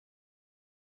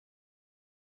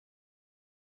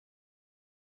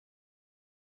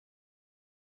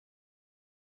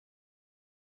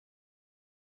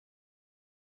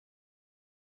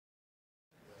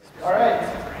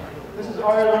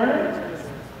Lerner,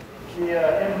 the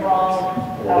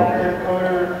improv hacker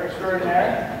coder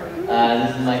extraordinaire.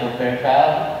 This is Michael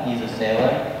Fairchild. He's a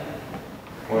sailor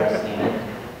or a seaman.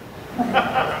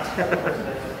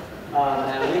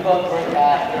 And we both work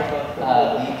we're both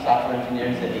lead software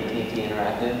engineers at AT&T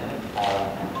Interactive,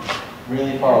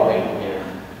 really far away from here.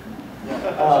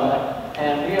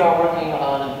 And we are working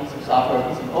on a piece of software, a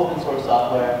piece of open source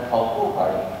software called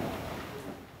Poolparty.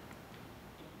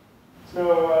 So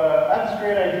that's a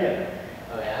great idea.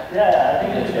 Oh yeah? Yeah, I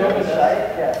think it's an open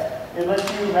site. Yeah, it lets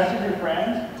you message your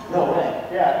friends. No way.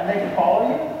 Yeah, and they can follow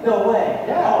you. No way.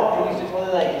 Yeah. Oh, and we should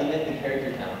totally like limit the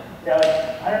character count. Yeah, like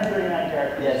 139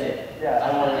 characters. Yeah, that's it. Yeah. I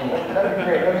don't want any more. That'd be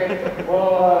great. Okay.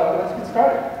 Well, let's get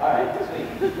started. All right, sweet.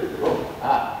 Cool.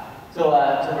 So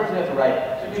first we have to write.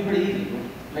 Should be pretty easy.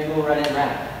 Maybe we'll write in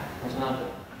rap or something.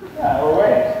 Yeah, or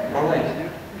ways. Or ways.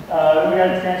 Then we got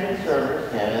instantiated servers.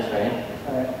 Yeah, that's right.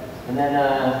 All right. And then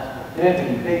we have to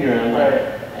configure them, like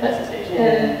SSH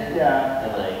in, yeah,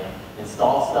 and like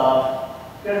install stuff.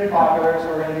 It's gonna be popular, so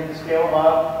we're gonna need to scale them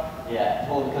up. Yeah,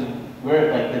 well, because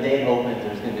we're like the day it opens,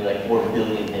 there's gonna be like 4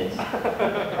 billion hits.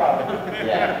 Probably.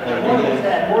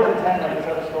 Yeah. More than 10, like this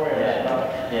other story.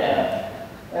 Yeah.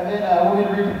 And then we're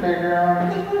gonna reconfigure them.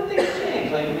 Because what if things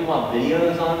change? Like if we want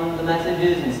videos on the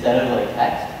messages instead of like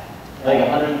text, like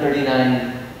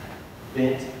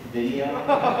 139-bit video.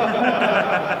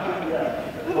 Yeah.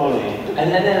 Totally. And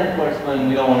then of course when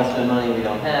we don't want to spend money we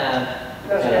don't have,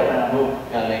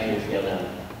 gotta make sure we scale down.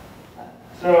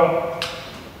 So,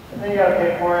 and then you gotta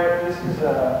pay for it. This is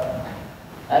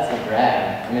that's a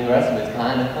drag. I mean the rest of it's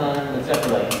kind of fun, except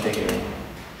for like configuring.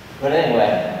 But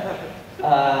anyway,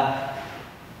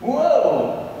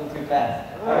 whoa, that's too fast.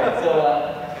 All right,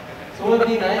 so would it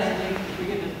be nice if we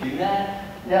could just do that?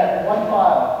 Yeah, one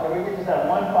file. So we could just have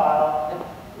one file.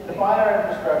 Define our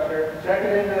infrastructure, check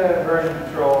it into version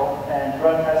control, and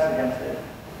run tests against it.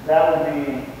 That would be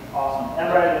awesome.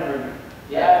 And write it in Ruby.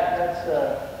 Yeah. That's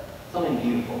something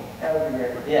beautiful. that would be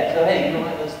great. Yeah. So hey, you know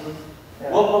what? Let's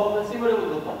see what it would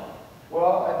look like.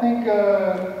 Well, I think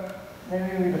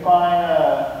maybe we define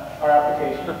our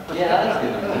application. Yeah, that's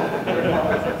good.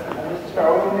 And just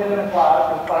start with it in the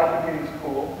cloud because cloud computing is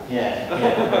cool. Yeah.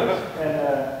 And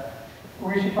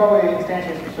we should probably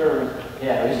instantiate some servers.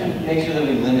 Yeah, we should make sure that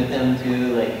we limit them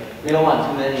to, like, we don't want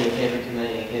too many or pay for too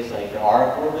many in case, like, there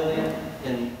are 4 billion.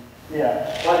 And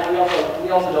yeah. But we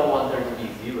also don't want there to be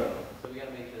 0. So we got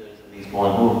to make sure there's at least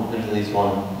one. Ooh, there's at least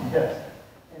one. Yes,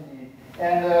 indeed.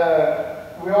 And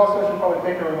we also should probably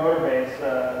pick a remoter base,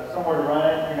 somewhere to run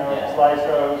it, Yeah. slice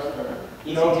host. Or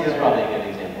EC2 is probably a good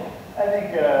example. I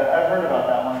think I've heard about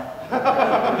that one. I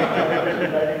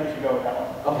think we should go with that one.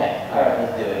 Okay, alright,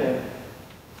 let's do it.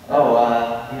 Oh,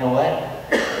 you know what?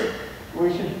 We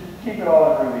should keep it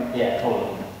all in Ruby. Yeah,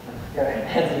 totally. Okay.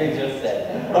 That's what we just said.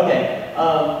 Okay.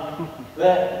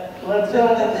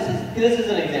 This is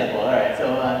an example. All right. So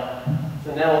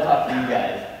now we'll talk to you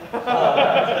guys.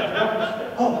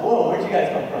 Oh, whoa! Where'd you guys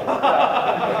come from?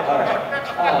 All right.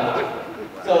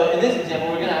 So in this example,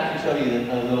 we're going to actually show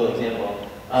you a little example.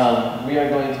 We are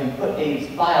going to put a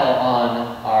file on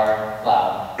our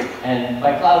cloud, and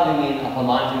by cloud we mean a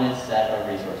homogeneous set of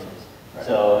resources.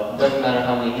 So it doesn't matter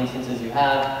how many instances you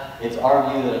have, it's our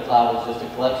view that a cloud is just a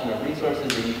collection of resources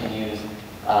that you can use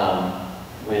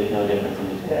with no difference in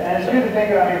between. Yeah, and it's good to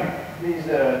think of, these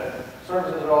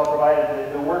services are all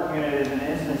provided. The work unit is an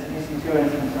instance, EC2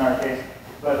 instance in our case.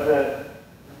 But the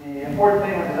important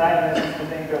thing when designing this is to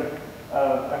think of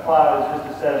a cloud as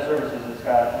just a set of services. It's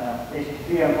got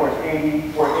HTTP on port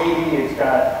 80, it's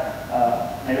got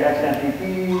maybe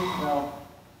XMPP,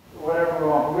 whatever we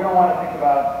want. But we don't want to think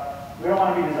about. We don't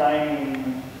want to be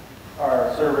designing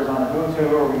our servers on Ubuntu,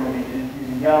 or we're going to be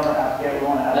using Yum or apt-get. We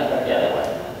want to have that. Yeah,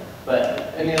 but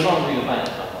as long as we define it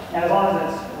somewhere. And as long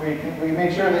as we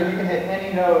make sure that you can hit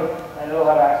any node and it'll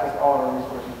have access to all of our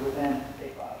resources within a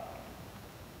cloud.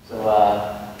 So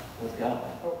let's go.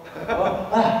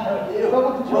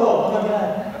 Level control. Oh my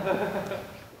god.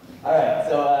 All right,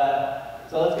 so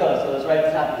let's go. So let's write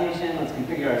this application. Let's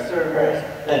configure our servers.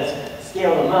 Let's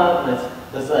scale them up.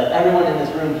 Let's let everyone in this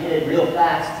room hit it real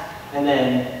fast, and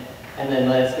then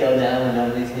let it scale down when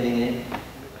nobody's hitting it.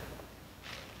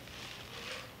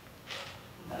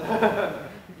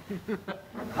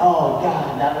 Oh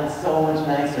god, that one's so much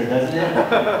nicer, doesn't it?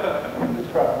 It's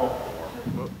preferable.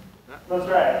 Let's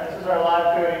try it. This is our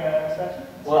live coding section.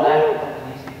 Well,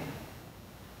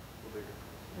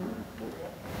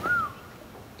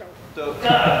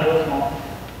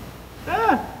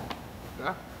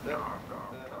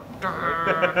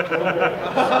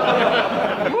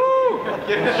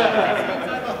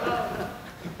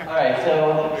 Alright,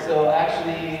 so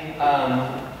actually,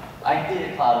 I did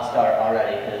a cloud start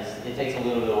already because it takes a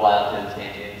little bit of a while to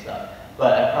instantiate and stuff.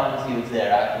 But I promise you it's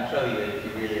there. I can show you it if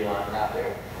you really want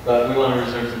after. But we want to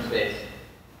reserve some space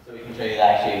so we can show you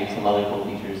actually some other cool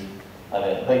features of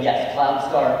it. But yes, cloud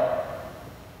start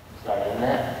started in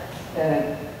that.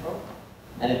 And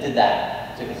it did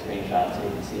that. I took a screenshot so you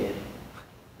can see it.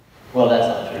 Well, that's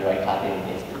not true. I copied and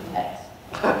pasted the text.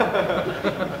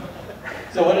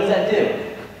 So what does that do?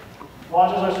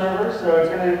 Launches our servers, so it's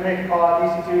going to make a call out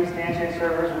EC2 instantiate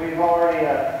servers. We've already,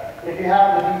 if you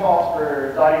have the defaults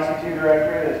for .ec2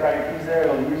 directory that's got your keys there,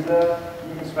 it'll use those.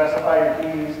 You can specify your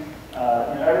keys.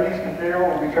 Everything's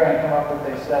configurable. We try and come up with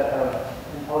a set of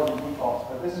intelligent defaults.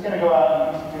 But this is going to go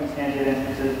out in EC2 instantiate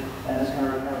instances, and it's going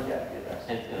to return the address.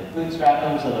 It's going to bootstrap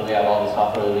them so that we have all the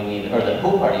software that we need, or the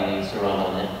Poolparty needs to run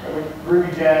on it. Ruby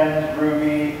gems,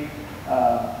 Ruby.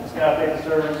 It's going to update the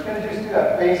server. It's going to just do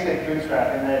that basic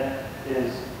bootstrapping that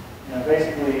is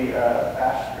basically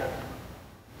bash script.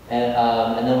 And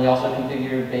then we also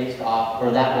configure based off,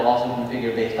 or that will also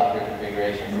configure based off your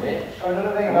configuration switch. So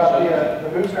another thing about the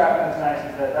bootstrapping that's nice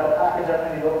is that that'll package up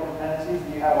any local dependencies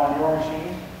that you have on your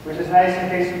machine, which is nice in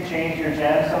case you change your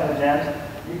gems, some of the gems.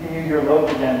 You can use your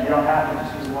local gems. You don't have to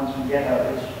just use the ones from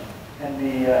GitHub, which can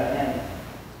be handy.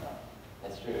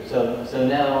 That's true. So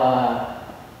now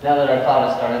that our cloud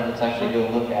is started, let's actually go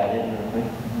look at it real quick.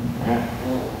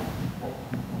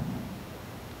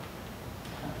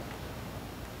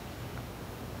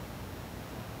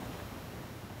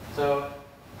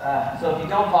 So if you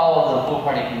don't follow the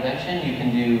Poolparty convention,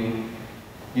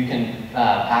 you can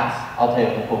pass. I'll tell you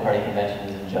what the Poolparty convention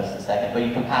is in just a second. But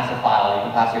you can pass a file. You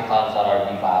can pass your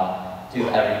clouds.rb file to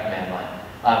every command line.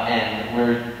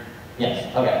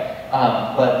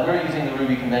 But we're using the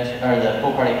Ruby convention or the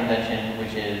Poolparty convention,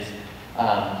 which is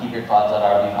keep your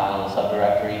clouds.rb file in a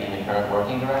subdirectory in the current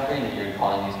working directory that you're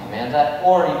calling these commands at,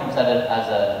 or you can set it as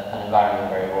an environment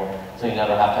variable, so you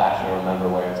never have to actually remember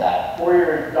where it's at. Or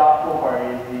your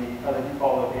 .poolparty is the other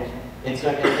default location.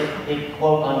 It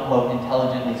quote unquote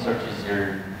intelligently searches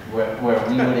where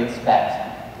we would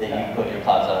expect that you put your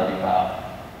clouds.rb file.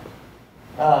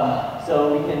 So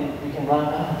we can run.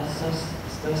 Oh, this is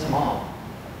so small.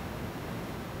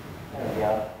 There we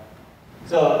go.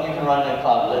 So you can run a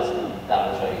cloud list, and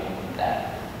that will show you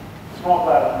that. Small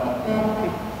cloud at the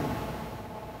moment.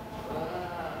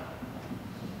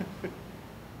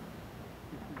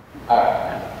 All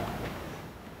right.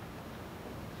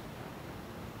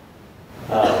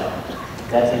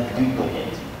 That's a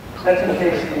duplicate. That's in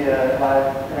case the live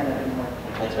internet didn't work.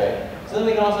 That's right. So then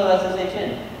we can also SSH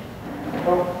in.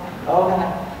 Oh. All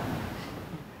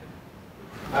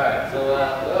right. So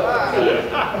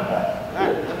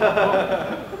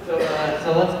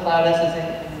let's cloud SSH.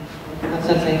 Let's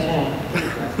SSH in.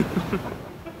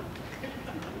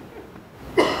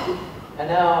 And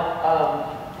now,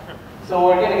 so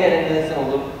we're going to get into this in a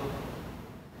little.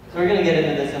 So we're going to get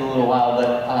into this in a little while,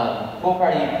 but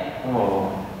Poolparty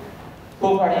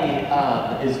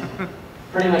is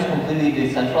pretty much completely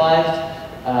decentralized,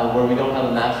 where we don't have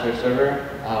a master server.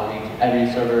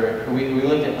 Every server, we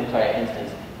looked at,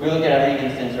 instance. We look at every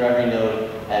instance or every node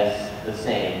as the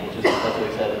same, which is that's what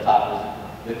we said at the top, is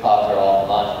the clouds are all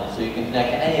homogeneous. So you can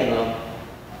connect to any of them,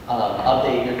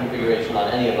 update your configuration on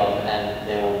any of them, and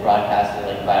they will broadcast it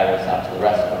like virus out to the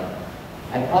rest of them.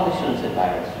 I probably shouldn't say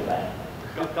virus, should I?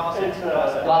 Gossip.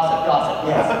 Gossip,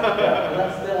 yes. But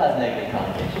that still has negative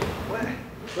connotation.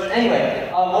 But anyway,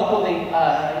 one cool thing I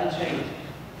didn't show you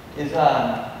is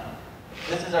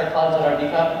this is our clouds.rb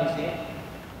file. Can you see it?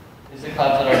 This is the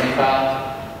clouds.rb file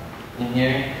in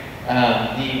here.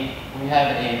 We have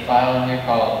a file in here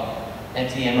called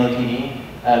ntmotd.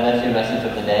 That's your message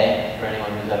of the day for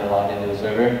anyone who's ever logged into a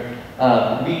server.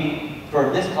 For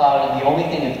this cloud, the only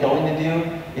thing it's going to do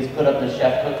is put up the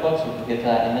chef cookbook, so we'll get to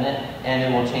that in a minute, and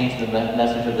it will change the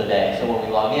message of the day. So when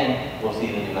we log in, we'll see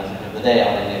the new message of the day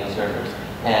on any of the servers.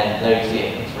 And there you see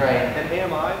it. It's right. And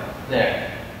AMI?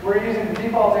 There. We're using the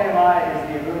default AMI is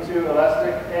the Ubuntu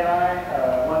Elastic AMI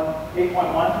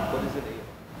 8.1. What is it?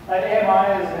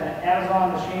 AMI is an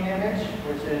Amazon machine image,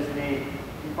 which is the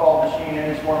default machine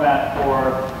image format for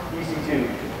EC2.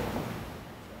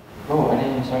 Oh, I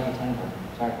didn't even start the timer.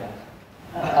 Sorry, guys.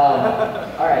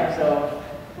 All right, so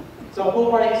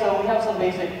Poolparty. So we have some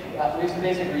basic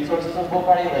resources on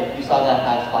Poolparty. Like you saw that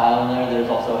has file in there. There's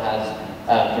also has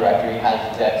directory,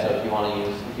 has deck. So if you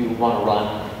want to run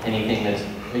anything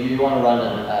you want to run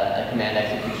a command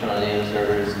execution on any of the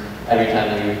servers every time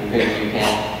that you configure, you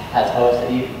can. Has host.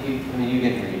 You can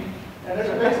read. And there's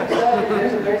a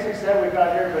basic set we've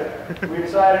got here, but we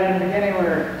decided in the beginning we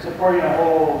were supporting a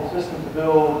whole system to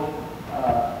build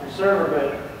your server,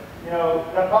 but you know,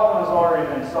 that problem has already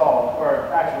been solved, or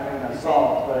actually maybe not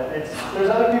solved, but there's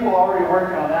other people already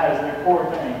working on that as their core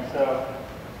thing. So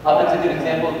Puppet's a good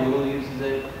example. Google uses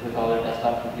it with all their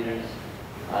desktop computers.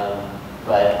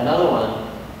 But another one,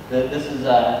 this is,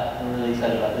 I'm really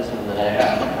excited about this one that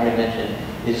I already mentioned,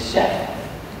 is Chef.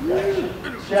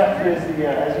 Chef is the,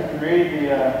 as you can read,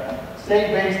 the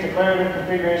state-based declarative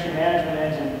configuration management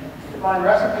engine. Define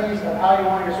recipes of how you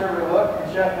want your server to look,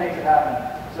 and Chef makes it happen.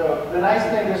 So the nice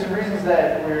thing, there's some reasons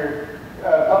that we're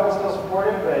Puppet's still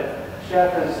supported, but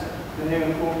Chef is the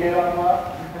new cool kid on the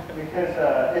block because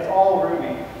it's all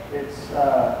Ruby. It's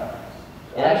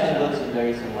it actually looks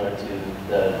very similar to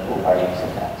the Poolparty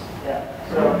syntax. Yeah.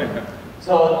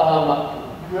 So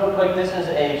real quick, this is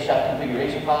a Chef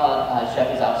configuration file. Chef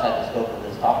is outside the scope of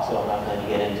this talk, so I'm not going to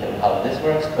get into how this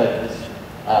works, but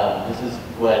this is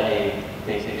what a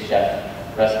basic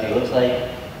Chef recipe looks like.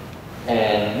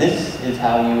 And this is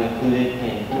how you include it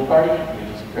in Poolparty. You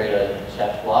just create a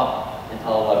Chef block and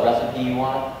tell what recipe you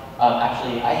want.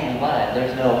 Actually, I even lied.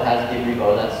 There's no has-git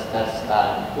repo. That's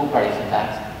Poolparty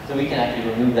syntax. So we can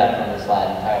actually remove that from the slide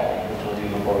entirely, which we'll do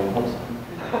before we post it.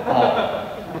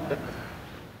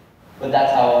 But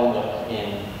that's how it will look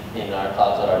in our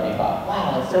clouds.rb file.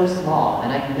 Wow, it's so small,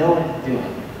 and I know what it's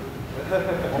doing.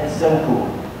 That is so cool.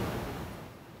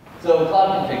 So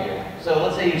cloud configure. So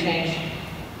let's say you change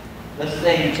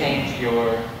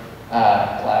your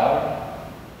cloud.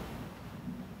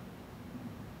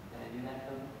 Can I do that?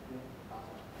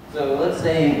 So let's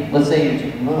say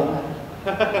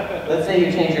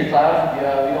you change your cloud.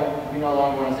 We no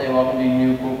longer want to say welcome to your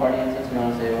new Poolparty instance. We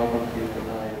want to say welcome to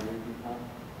RubyConf.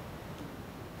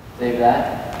 Save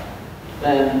that.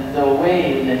 Then the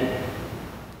way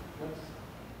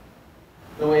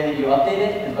that you update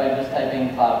it is by just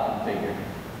typing cloud configure.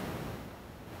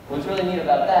 What's really neat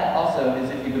about that also is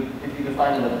if you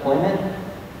define a deployment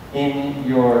in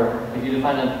your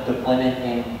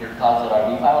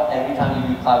clouds.rb file, every time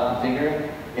you do cloud configure,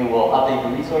 it will update the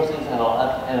resources and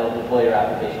it'll deploy your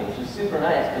application, which is super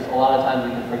nice because a lot of times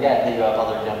you can forget that you have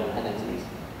other gem dependencies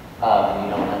and you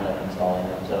don't end up installing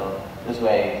them. So this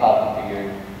way, cloud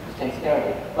configure just takes care of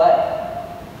it.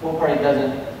 But Poolparty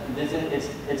doesn't.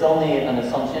 It's only an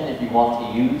assumption if you want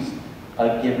to use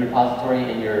a Git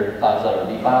repository in your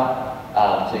clouds.rb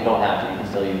file. So you don't have to. You can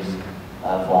still use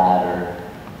Vlad or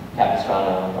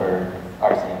Capistrano or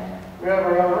rsync. We have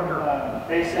our own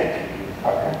basic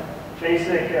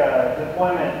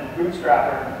deployment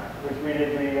bootstrapper, which we did.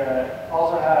 We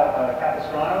also have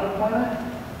Capistrano deployment,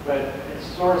 but it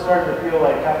sort of started to feel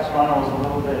like Capistrano was a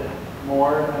little bit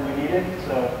more than we needed.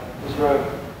 So just wrote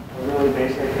a really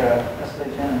basic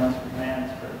SHN and run some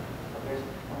commands for basic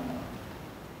deployment.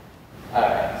 All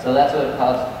right, so that's what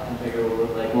cloud configure will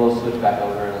look like. We'll switch back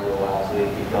over in a little while so we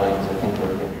keep going to think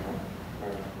we're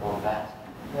going fast.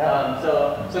 Yeah.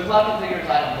 So cloud configure is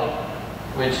idempotent,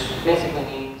 which basically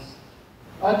means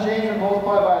unchanged and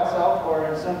multiply by itself, or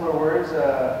in simpler words,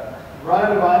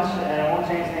 run it a bunch and it won't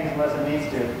change things unless it needs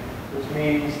to, which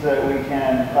means that we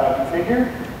can cloud configure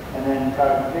and then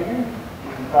cloud configure,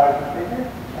 and cloud configure,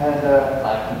 and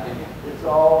cloud configure. It's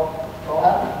all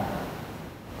happening.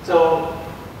 So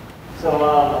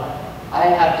I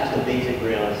have just a basic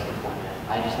Rails deployment.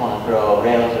 I just want to throw a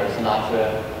Rails or a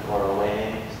Sinatra or a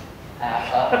Waves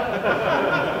app up.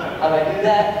 How do I do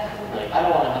that? Like, I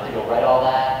don't want to have to go write all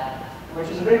that. Which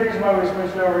is a big reason why we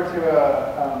switched over to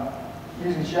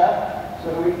using Chef,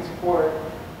 so that we can support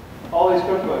all these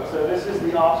cookbooks. So this is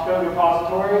the ops code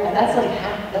repository. And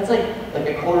that's like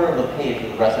a quarter of the page of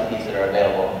the recipes that are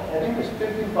available. I think there's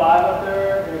 55 up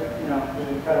there, if, we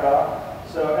didn't cut it off.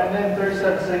 So, and then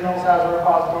 37 Signals has a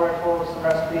repository full of some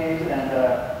recipes, and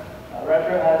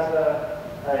Retro has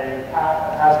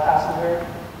Passenger,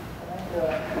 I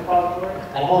think, repository.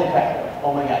 And holy crap,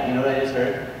 oh my god, you know what I just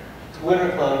heard? Twitter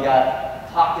clone got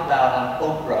talked about on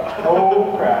Oprah.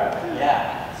 Oh crap.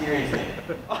 Yeah, seriously.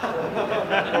 we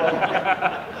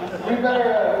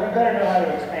better know how to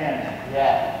expand.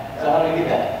 Yeah, so how do we do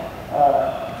that?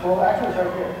 Well, actually it's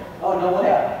right here. Oh, no way.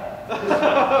 Yeah.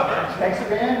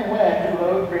 Expand when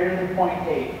load greater than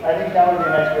 0.8. I think that would be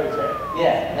a nice way to say it.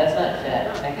 Yeah, that's not bad.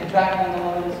 And contract when the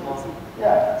load is small.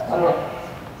 Yeah. So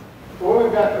what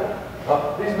we've got,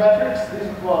 these metrics, the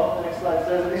next slide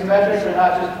says these metrics are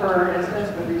not just per instance,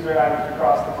 but these are averaged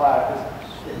across the cloud. Because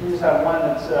if you just have one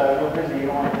that's real busy, you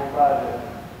don't want the whole cloud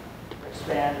to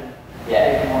expand and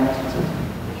take more instances.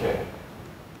 For sure.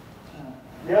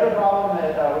 The other problem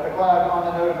that, with the cloud, on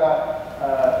the note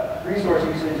about resource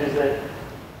usage, is that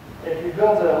if you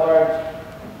build a large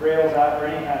Rails app or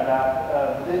any kind of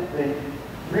app, the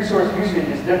resource usage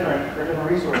is different for different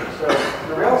resources. So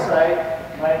the Rails site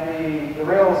might be, the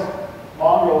Rails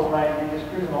mongrels might be just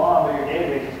cruising along, but your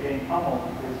database is getting pummeled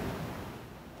because.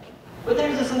 But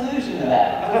there's a solution to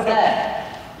that. What's that?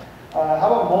 How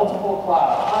about multiple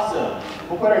clouds? Awesome.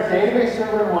 We'll put our database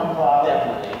server in one cloud.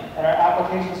 Definitely. And our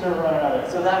application server on another.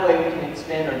 So that way we can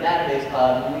expand our database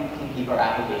cloud and we can keep our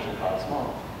application cloud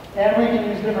small. And we can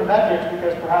use different metrics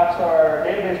because perhaps our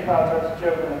database cloud starts to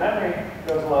choke when the memory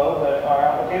goes low, but our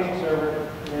application server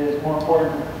is more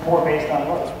important, more based on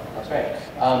load. That's right.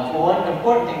 One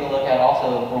important thing to look at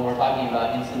also when we're talking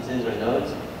about instances or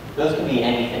nodes, those can be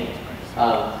anything.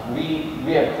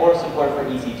 We have core support for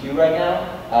EC2 right now.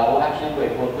 Well, actually,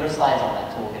 wait, well, there's slides on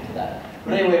that, so we'll get to that.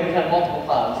 But anyway, we have multiple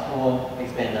clouds, and we'll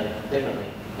expand them differently.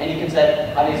 And you can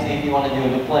set, obviously, if you want to do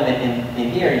a deployment in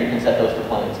here, you can set those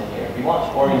deployments in here if you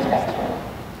want, or use Capstone,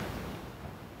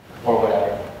 or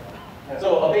whatever. Yeah.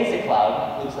 So a basic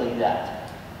cloud looks like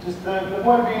that. Just the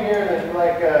point being here that,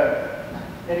 like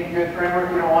any good framework,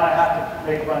 we don't want to have to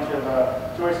make a bunch of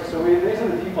choices. So these are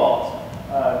the defaults.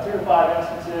 2 to 5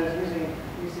 instances using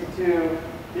EC2.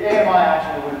 The AMI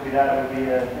actually wouldn't be that, it would be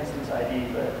an instance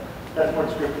ID, but that's more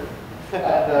descriptive. And,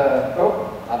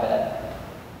 My bad.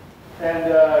 And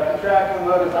contractual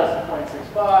load is less than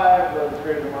 0.65, load is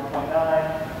greater than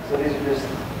 1.9. So these are just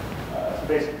some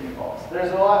basic defaults.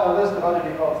 There's a list of other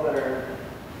defaults that are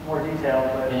more detailed,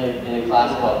 but In a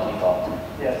class called default.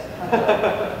 yes.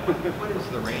 What is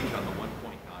the range on the 1.9?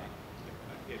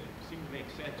 It seemed to make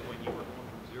sense when you were going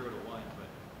from 0 to 1, but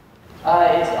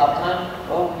It's uptime.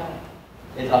 Oh, no.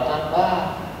 It's uptime.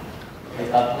 Ah.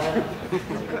 It's uptime.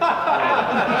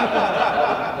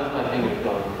 That's my fingers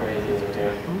going crazy over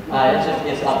here.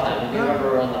 It's uptime. If you ever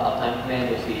run the uptime command,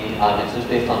 you'll see it's just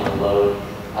based on the load.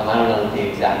 I don't know the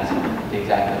exact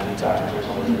measure charges or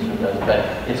something this one does, but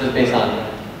it's just based on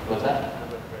what's that?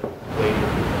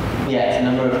 Yeah, it's the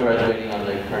number of threads waiting on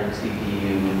the current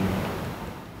CPU,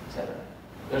 etc.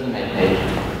 There's a man page.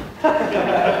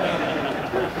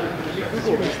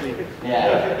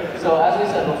 Yeah. So as we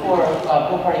said before,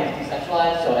 Poolparty is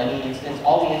decentralized, so any instance,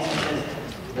 all the instances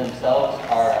themselves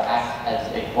act as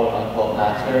a quote-unquote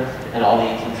master, and all the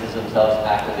instances themselves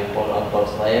act as a quote-unquote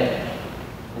slave,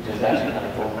 which is actually kind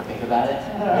of cool to think about it.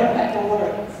 Get back to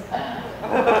work.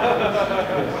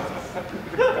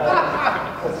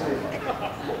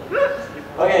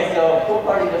 Okay, so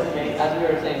Poolparty doesn't make, as we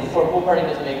were saying before, Poolparty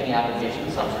doesn't make any application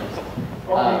assumptions.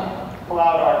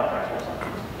 Cloud architecture or something.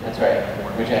 That's right,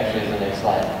 which actually is the next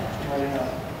slide.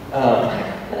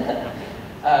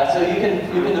 So you can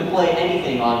deploy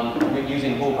anything on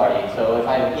using Poolparty. So if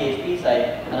I have a PHP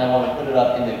site and I want to put it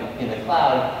up in the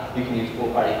cloud, you can use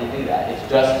Poolparty to do that. It's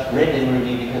just written in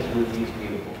Ruby because Ruby is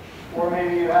beautiful. Or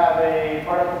maybe you have a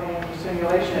particle beam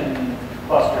simulation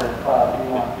cluster cloud that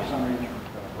you want for some reason.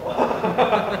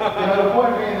 The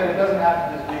point being that it doesn't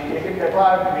have to just be, a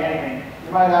cloud can be anything.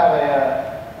 You might have a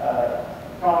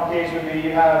common case would be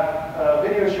you have a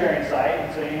video sharing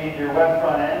site, so you need your web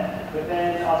front end, but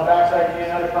then on the backside you need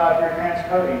another cloud for your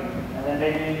transcoding. And then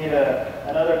maybe you need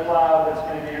another cloud that's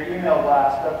going to be your email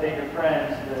blast to update your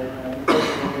friends that you post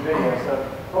your video. So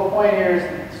the whole point here is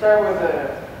to start with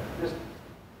just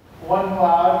one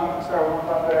cloud. You can start with one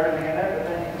cloud, put everything in there, but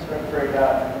then you can start to break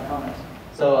out into components.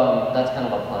 So that's kind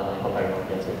of a plan. I hope everyone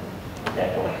gets it. Yeah,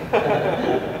 cool.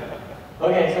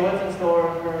 Okay, so what's in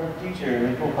store for the future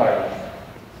with Poolparty?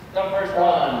 The first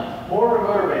one. More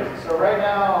remoter bases. So right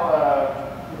now,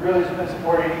 we've really just been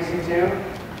supporting EC2,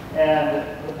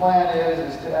 and the plan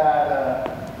is to add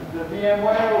the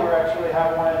VMware. We actually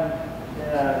have one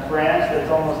in a branch that's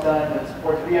almost done that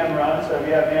supports VM run. So if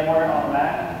you have VMware on the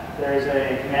Mac, there's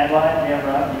a command line, VM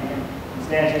run. You can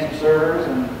instantiate some servers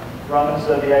and run them.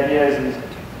 So the idea is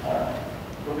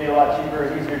it'll be a lot cheaper,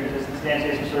 it's easier to just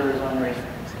instantiate some servers on your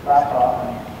laptop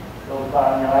and build a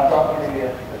cloud on your laptop, maybe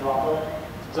a droplet.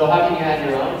 So how can you have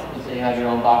your own? You say you have your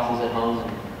own boxes at home,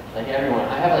 and like everyone,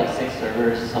 I have like 6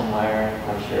 servers somewhere,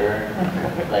 I'm sure.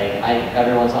 Like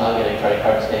every once in a while I get a credit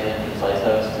card statement from Slice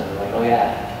Host, and I'm like, oh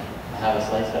yeah, I have a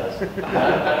Slice Host. But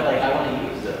I'm kind of like, I want to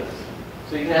use those.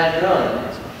 So you can have your own.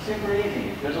 It's super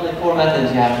easy. There's only 4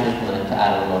 methods you have to implement to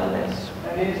add a remote base.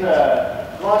 And these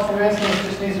launch new instance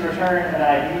just needs to return an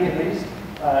ID at least.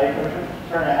 You can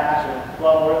return a hash or a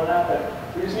lot more than that, but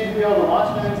we just need to be able to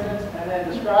launch new instance and then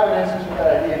describe an instance with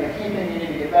that ID. And the key thing you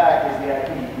need to get back is the ID.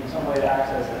 You need some way to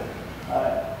access it.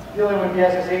 Dealing with the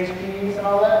SSH keys and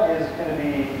all that is going to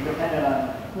be dependent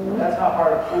on, that's not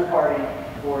part of Poolparty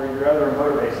for your other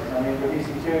remoter bases. I mean, with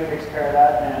EC2 it takes care of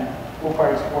that, and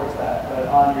Poolparty supports that. But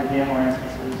on your VMware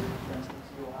instances, for instance,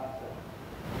 you'll have to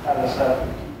have a setup.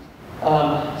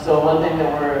 So one thing that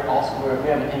we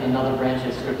have in another branch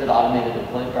is scripted automated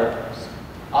deployment, or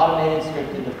automated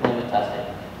scripted deployment testing.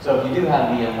 So if you do have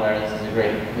VMware, this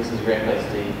is a great place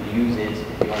to use it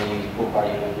if you want to use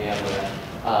Poolparty with VMware.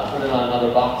 Put it on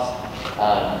another box,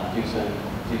 do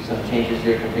some changes to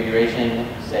your configuration,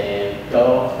 say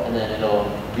go, and then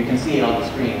you can see it on the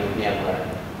screen with VMware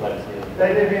what it's doing.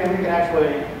 That did mean we can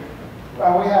actually,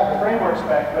 we have the framework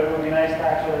spec, but it would be nice to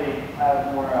actually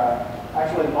have more,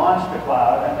 actually launch the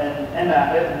cloud and then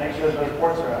nmap it and make sure that those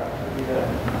ports are up. That would be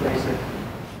the basic.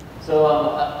 So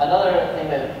another thing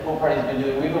that Poolparty's been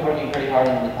doing, we've been working pretty hard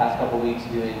in the past couple of weeks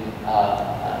doing,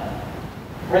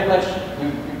 pretty much,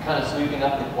 we're kind of sweeping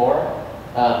up the core.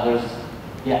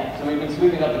 So we've been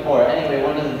sweeping up the core. Anyway,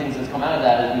 one of the things that's come out of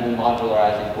that is we've been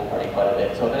modularizing Poolparty quite a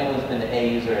bit. So if anyone's been an A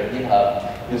user at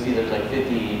GitHub, you'll see there's like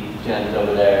 50 gens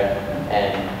over there,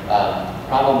 and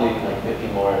probably like 50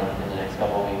 more in the next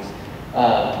couple of weeks.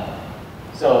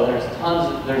 So there's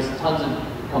tons of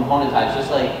component types, just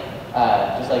like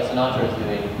Sinatra is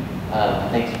doing.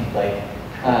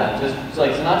 Just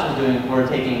like Sinatra is doing, we're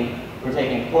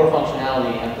taking core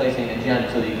functionality and placing a gem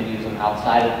so that you can use them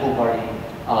outside of Poolparty,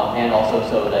 and also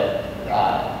so that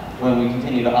when we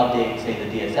continue to update, say the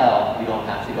DSL, you don't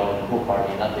have to go into Poolparty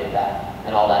and update that,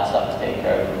 and all that stuff is taken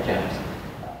care of with gems.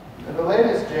 The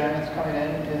latest gem that's coming in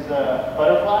is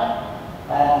Butterfly.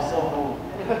 Oh, so cool!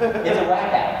 It's a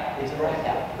rack app. It's a rack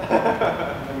app.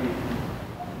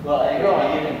 Well, you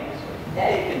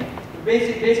can.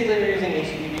 Basically, we're using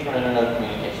HTTP for inter-node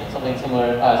communication. Something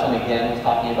similar, something Dan was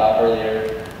talking about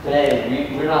earlier today.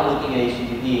 We're not looking at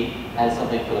HTTP as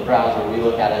something for the browser. We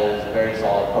look at it as a very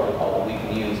solid protocol that we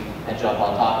can use and jump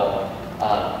on top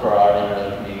of for our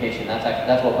inter-node communication.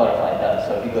 That's what Butterfly does.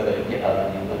 So if you go to GitHub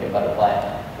and you look at Butterfly,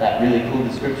 that really cool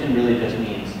description really just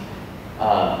means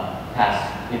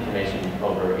pass information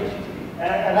over HTTP. And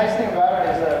a nice thing about it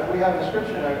is we have a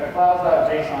description, a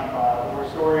clouds.json file. We're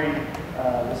storing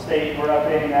the state, we're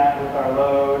updating that with our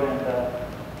load and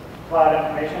cloud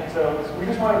information. So we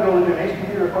just want to be able to do an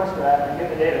HTTP request to that and get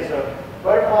the data. So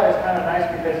Butterfly is kind of nice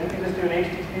because you can just do an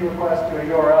HTTP request to a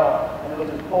URL and it'll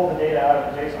just pull the data out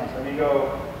of the JSON. So when you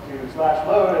go to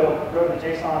 /load, it'll go to the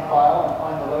JSON file and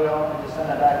find the load element and just send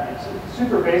that back to you. It's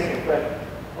super basic, but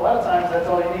a lot of times that's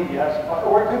all you need. You have some,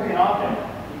 or it could be an object.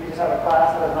 You just have a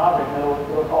class that has an object and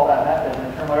it'll call that method and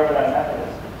return whatever that method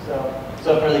is.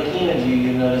 So for the keynote view,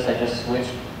 you'll notice I just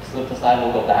slipped aside.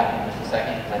 We'll go back in just a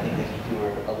second because I think these two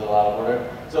are a little out of order.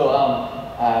 So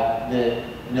the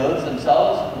nodes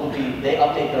themselves they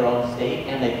update their own state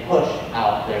and they push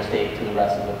out their state to the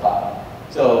rest of the cloud.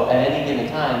 So at any given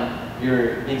time,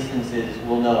 your instances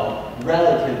will know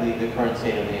relatively the current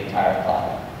state of the entire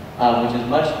cloud, which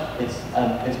is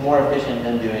it's more efficient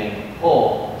than doing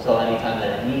pull. So anytime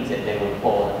that it needs it, they would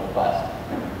pull and request.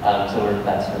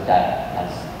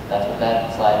 That's what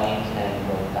that slide means and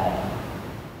what that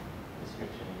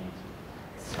description means.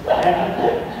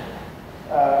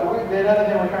 The other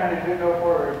thing we're trying to go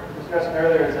for, we were discussing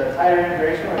earlier, is a tighter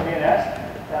integration with DNS.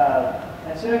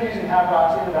 Instead of using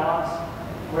proxy to balance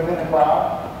within the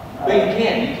cloud. But you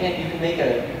can make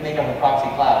a proxy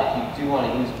cloud if you do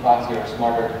want to use proxy or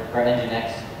smarter or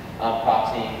Nginx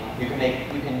proxy. You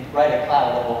can write a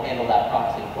cloud that will handle that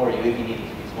proxy for you if you need it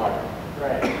to be smarter.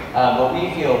 Right. But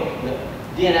we feel that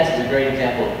DNS is a great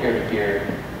example of peer-to-peer.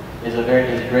 Is a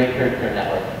great peer-to-peer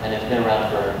network, and it's been around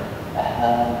for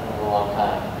a long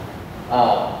time.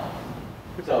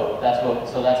 So that's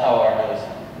how our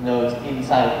nodes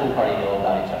inside of Poolparty know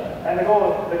about each other. And the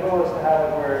goal is to have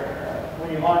it where when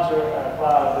you launch a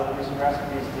cloud, there'll be some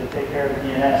recipes to take care of the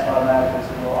DNS automatically,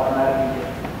 so you'll automatically get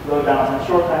load balancing,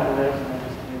 short time to live, and then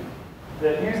just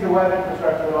use the web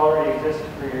infrastructure that already exists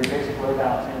for your basic load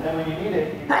balancing. And then when you need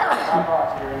it, you can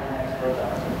proxy your Nginx load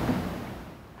balancing.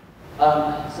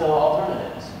 So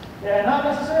alternatives. Yeah, not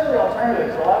necessarily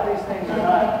alternatives. A lot of these things are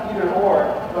not either or,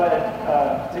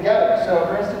 but together. So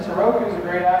for instance, Heroku is a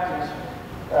great app to use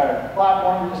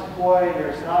platform to just deploy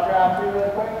your Sinatra app to really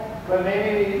quick. But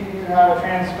maybe you have a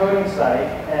transcoding site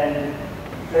and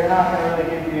they're not going to really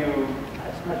give you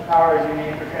as much power as you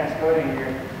need for transcoding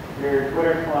your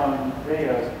Twitter clone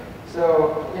videos.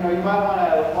 So, you might want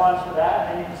to launch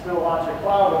that, and you can still launch your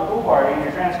cloud with Poolparty,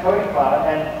 your transcoding cloud.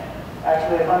 And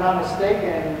actually, if I'm not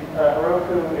mistaken,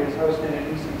 Heroku is hosted in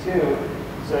EC2,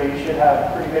 so you should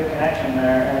have a pretty good connection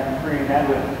there and pretty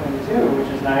bandwidth between the two,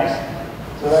 which is nice.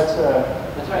 So that's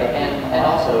right. And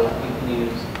also, you can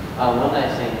use one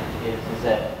nice thing is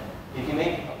that if you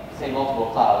make, say, multiple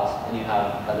clouds and you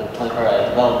have a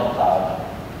development cloud,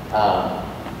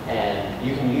 and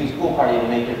you can use Poolparty to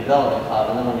make your development cloud,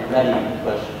 and then when you're ready,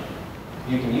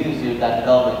 you can use that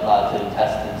development cloud to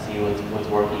test and see what's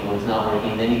working, what's not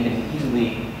working. Then you can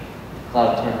easily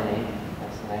cloud terminate.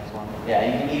 That's the next one. Yeah,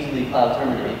 you can easily cloud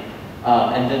terminate.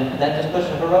 And then just push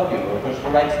to Heroku, or push to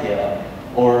RightScale,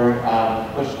 or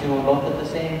push to them both at the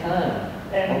same time.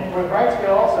 And with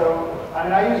RightScale also, I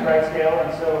mean, I use RightScale,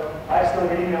 and so I still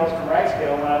get emails from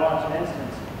RightScale when I launch an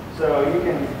instance. So you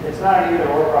can, it's not an either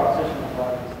or proposition with a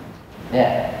lot of these things.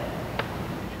 Yeah.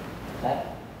 Yeah.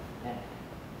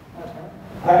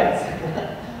 All right.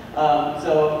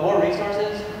 So more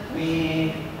resources.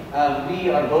 We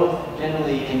are both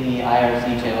generally in the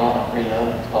IRC channel on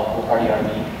Freenode. It's called Poolparty RB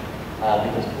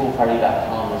because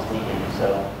Poolparty.com was taken. So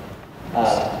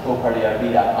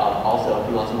Poolpartyrb.com. Also, if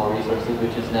you want some more resources,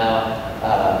 which is now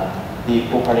the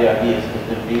Poolparty RB has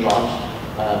been relaunched.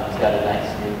 It's got a nice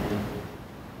new.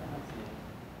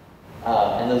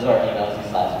 And those are our emails. These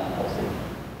slides will be posted.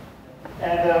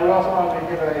 And we also wanted to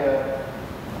give a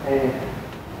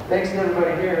thanks to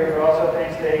everybody here, but also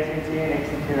thanks to AT&T and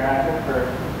AT&T Interactive for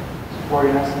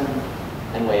supporting us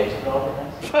and Waves. and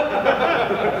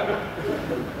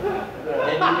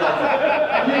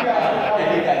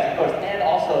you guys, of course, and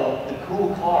also the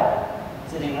cool car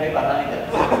sitting right behind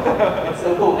us. It's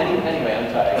so cool. Anyway,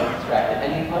 I'm sorry, I got distracted.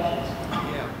 Any questions?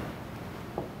 Yeah.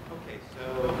 Okay, so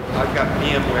I've got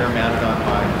VMware mounted on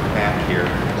my Mac here.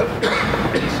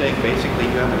 You're saying basically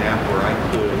you have an app where I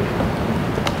could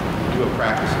do a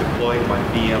practice deploy my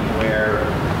VMware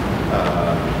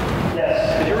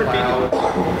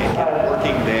cloud and get it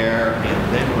working there, and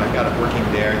then when I've got it working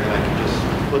there, then I can just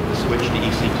flip the switch to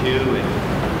EC2 and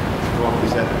go up.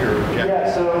 Is that your objective?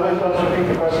 Yeah, so let's repeat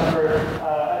the question for,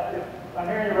 if I'm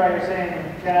hearing you right, you're saying,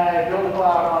 can I build a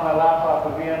cloud on my laptop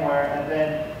with VMware and then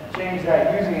change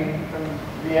that using from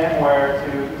VMware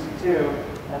to EC2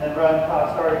 and then run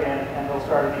cloud start again and it'll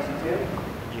start in EC2?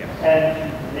 Yes.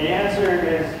 And the answer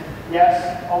is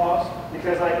yes, almost,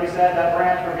 because like we said, that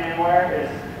branch for VMware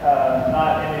is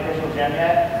not in the official gem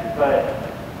yet, but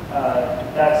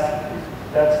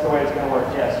that's the way it's going to work,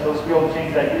 yes. You'll just be able to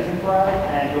change that using cloud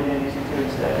and you'll be in EC2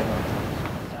 instead.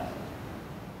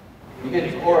 You could,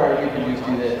 or you can just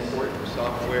do this. Support for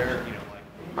software, you know, like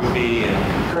Ruby and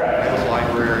Correct. those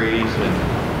libraries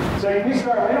and. So we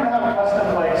don't have a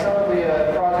custom, like some of the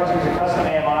projects use a custom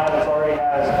AMI that already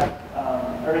has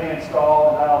everything installed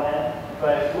and dialed in,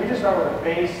 but we just start with a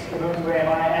base Ubuntu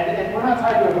AMI, and we're not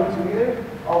tied to Ubuntu either,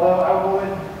 although I would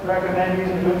recommend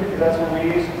using Ubuntu because that's what we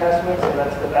use to test with, so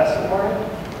that's the best supported.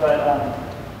 But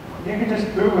you can just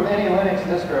boot with any Linux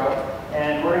distro,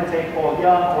 and we're going to take both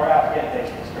Yum or apt-get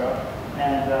based distro,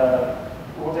 and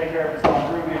we'll take care of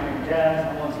installing Ruby and Ruby gems,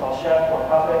 and we'll install Chef or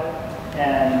Puppet,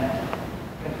 and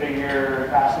configure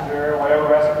Passenger, whatever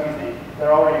recipes that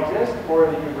already exist or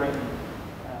that you've written.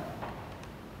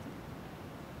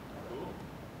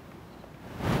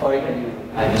 Or you can do,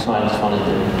 I just wanted to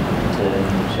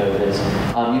show this.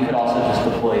 You could also just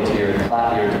deploy to your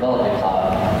development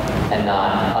cloud and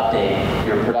not update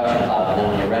your production cloud. And then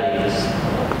when you're ready,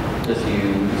 just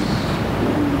use.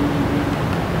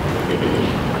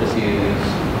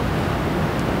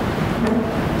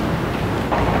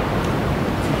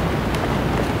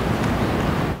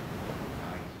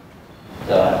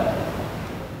 So.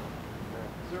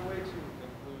 Is there a way to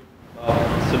include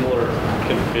similar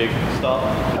config stuff?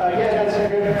 Yeah, that's a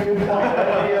good point.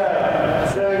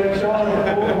 So you're showing the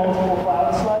pool multiple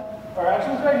clouds slide, or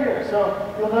actually it's right here. So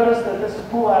you'll notice that this is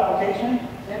pool application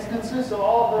instances, so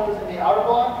all of those in the outer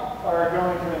block are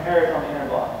going to inherit on the inner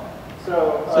block.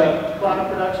 So cloud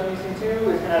production EC2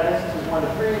 is going to have instances 1 to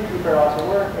 3, prepare also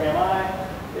work, AMI.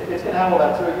 It's going to have all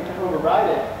that, so you can override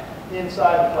it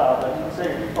inside the cloud. Like you can say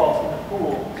your default's in the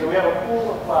pool. So we have a pool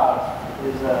of clouds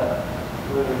is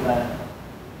really that.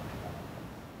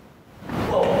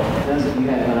 Those of you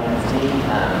guys want to see,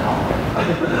 Is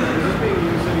this being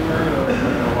used anywhere in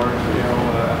a large-scale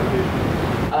application?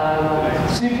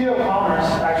 CPO Commerce,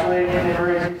 actually,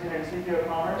 everybody's using it in CPO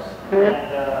Commerce, and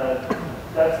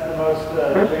that's the most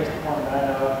biggest deployment that I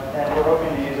know of, and we're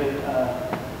hoping to use it.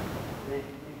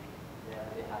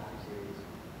 they have to series.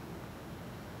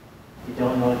 If you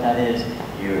don't know what that is,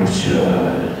 you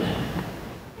should.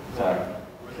 Sorry.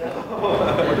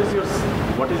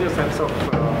 What is your sense of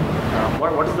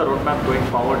what is the roadmap going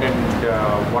forward,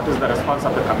 and what is the response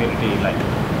of the community like?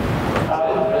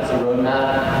 What's the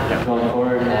roadmap going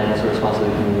forward, and what's the response of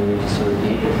the community? Just to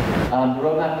repeat, the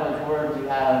roadmap going forward, we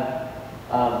have.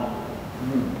 I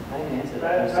didn't answer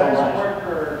that. There's so much.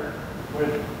 Support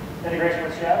with integration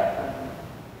with Chef.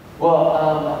 Well,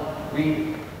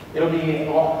 it'll be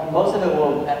most of it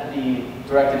will be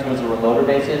directed towards a remoter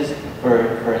basis.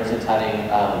 For instance, having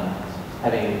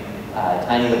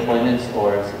tiny deployments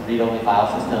or read-only file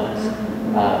systems.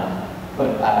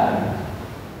 But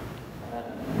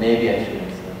maybe I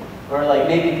shouldn't say. or like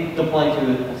maybe deploying to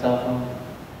a cell phone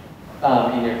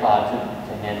in your cloud to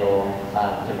handle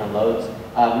different loads.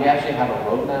 We actually have a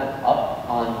roadmap up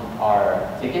on our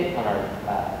ticket, on our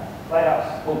Lighthouse.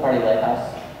 Poolparty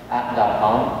Lighthouse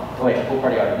app.com. Oh wait,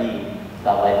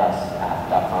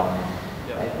 poolparty.rb.lighthouseapp.com.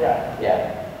 Right?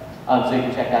 Yeah. So you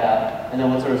can check that out. And then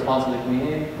what's the response of the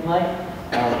community been like?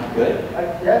 Good?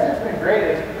 Yeah, it's been great,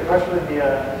 especially the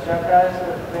chef guys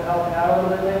that have been helping out a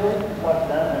little bit lately. Talk to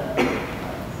them.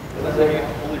 Let's say you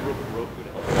fully Roku to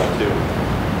help out too.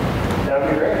 That would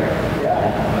be great. Yeah.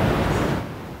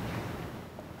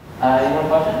 Any more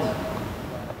questions?